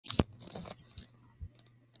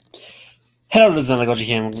Hello, this is Nagaji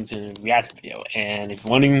here. I'm going to do a reaction video. And if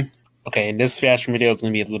you're wondering, okay, this reaction video is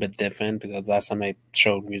going to be a little bit different because last time I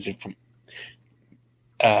showed music from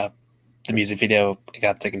the music video, it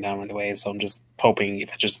got taken down right away. So I'm just hoping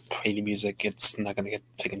if I just play the music, it's not going to get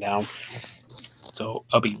taken down. So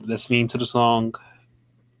I'll be listening to the song.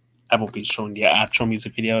 I won't be showing the actual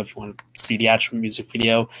music video. If you want to see the actual music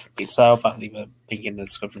video yourself, I'll leave a link in the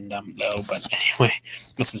description down below. But anyway,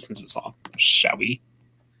 let's listen to the song, shall we?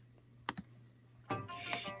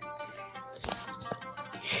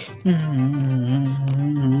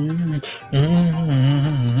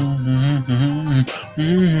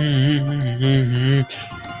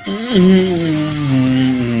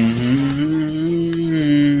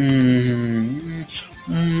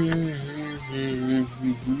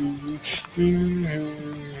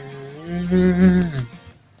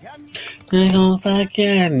 Non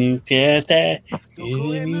facciamo pietà,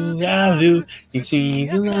 il value, il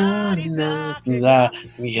singolare, la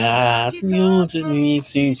mia non mi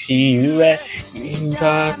si in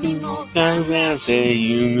talking time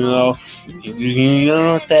you know, you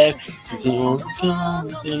know that don't come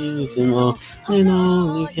I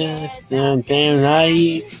know you can't stand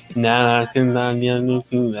right now, I can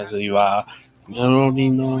look as you are. I already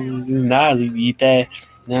know you're not there.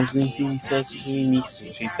 Nothing says she needs to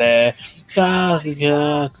sit there.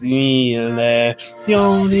 Just me and there. The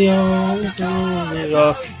only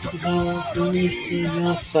go. Missing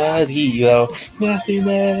your side, yo. Nothing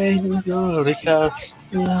there, you're the car.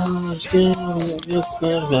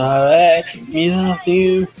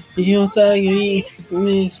 You say me,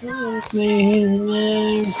 miss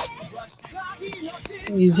me.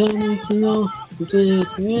 You don't need to know. You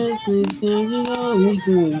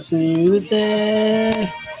there.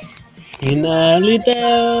 In a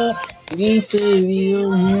little, this is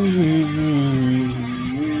you.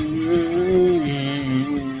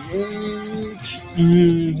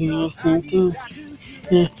 You seem to.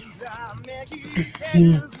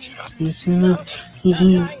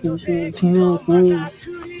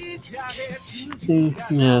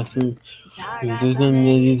 Yes, there's nothing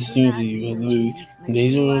that is to you.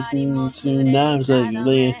 These are things to knives that you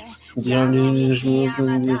lay. John is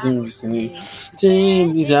listening.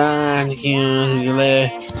 Same design, you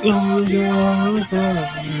lay.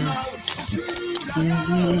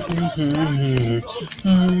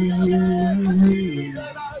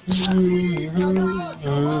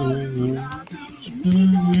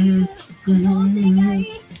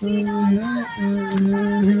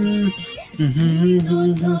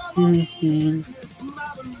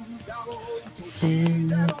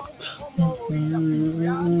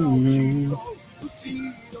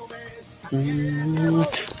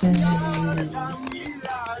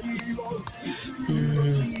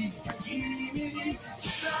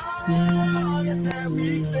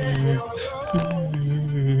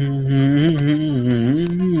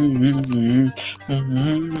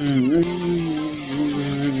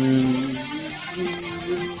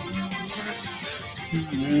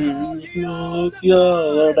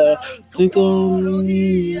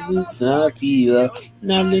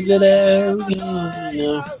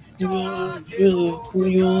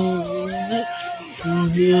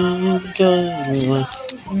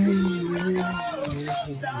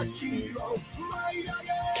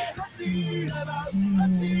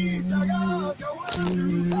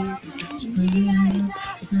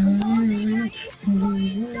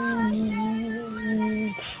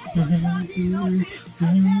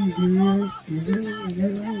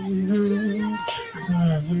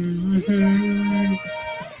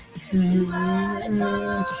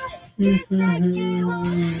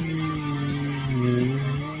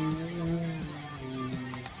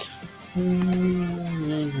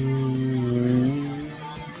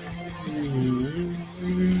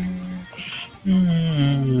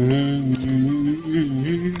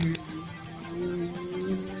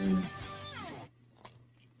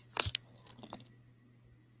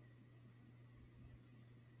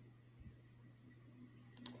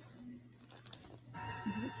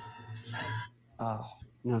 Oh,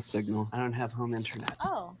 no signal. I don't have home internet.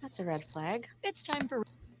 Oh, that's a red flag. It's time for...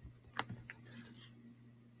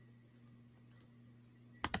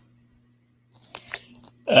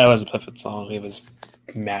 That was a perfect song. It was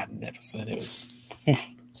magnificent. It was...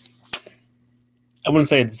 I wouldn't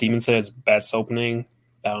say it's Demon Slayer's best opening.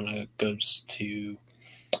 That one goes to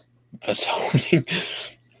best opening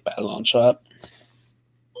by a long shot.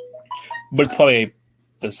 But probably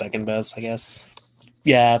the second best, I guess.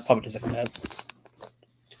 Yeah, probably the second best.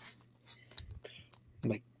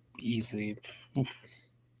 Like, easily.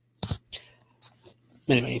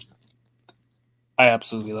 Anyway, I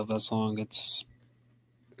absolutely love that song. It's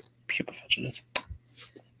pure perfection.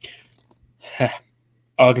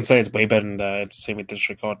 All I can say is way better than the Entertainment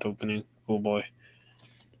District art opening. Oh boy.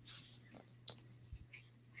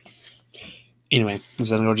 Anyway, this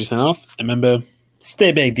is Energy sign off. Remember,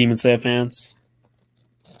 stay big, Demon Slayer fans.